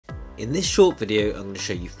In this short video, I'm going to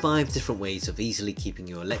show you 5 different ways of easily keeping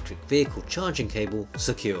your electric vehicle charging cable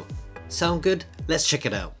secure. Sound good? Let's check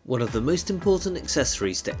it out. One of the most important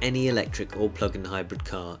accessories to any electric or plug-in hybrid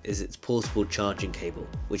car is its portable charging cable,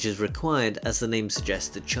 which is required, as the name suggests,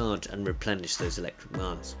 to charge and replenish those electric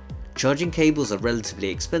miles. Charging cables are relatively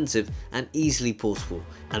expensive and easily portable,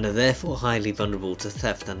 and are therefore highly vulnerable to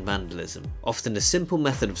theft and vandalism. Often a simple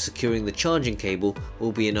method of securing the charging cable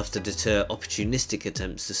will be enough to deter opportunistic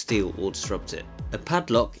attempts to steal or disrupt it. A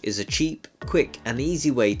padlock is a cheap, quick and easy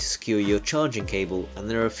way to secure your charging cable, and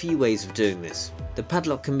there are a few ways of doing this. The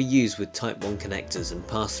padlock can be used with Type 1 connectors and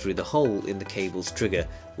pass through the hole in the cable's trigger,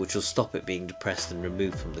 which will stop it being depressed and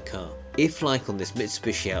removed from the car. If, like on this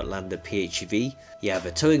Mitsubishi Outlander PHEV, you have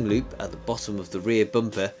a towing loop at the bottom of the rear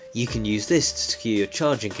bumper, you can use this to secure your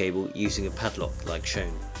charging cable using a padlock like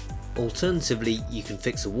shown. Alternatively, you can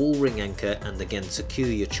fix a wall ring anchor and again secure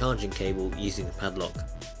your charging cable using a padlock.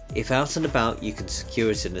 If out and about, you can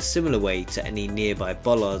secure it in a similar way to any nearby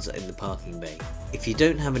bollards in the parking bay. If you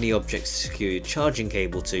don't have any objects to secure your charging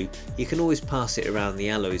cable to, you can always pass it around the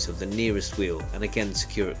alloys of the nearest wheel and again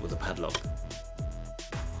secure it with a padlock.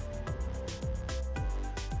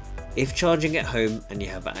 If charging at home and you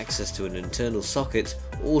have access to an internal socket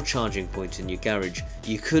or charging point in your garage,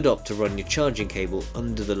 you could opt to run your charging cable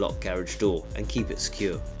under the locked garage door and keep it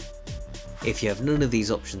secure. If you have none of these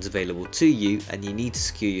options available to you and you need to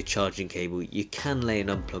secure your charging cable, you can lay an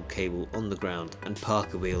unplugged cable on the ground and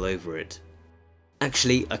park a wheel over it.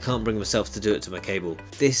 Actually, I can't bring myself to do it to my cable.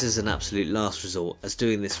 This is an absolute last resort, as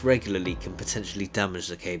doing this regularly can potentially damage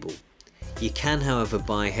the cable. You can, however,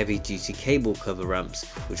 buy heavy duty cable cover ramps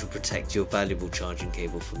which will protect your valuable charging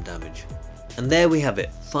cable from damage. And there we have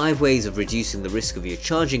it, 5 ways of reducing the risk of your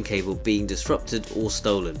charging cable being disrupted or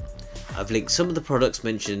stolen. I've linked some of the products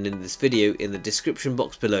mentioned in this video in the description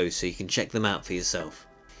box below so you can check them out for yourself.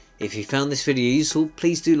 If you found this video useful,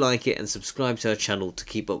 please do like it and subscribe to our channel to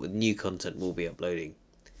keep up with new content we'll be uploading.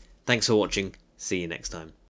 Thanks for watching, see you next time.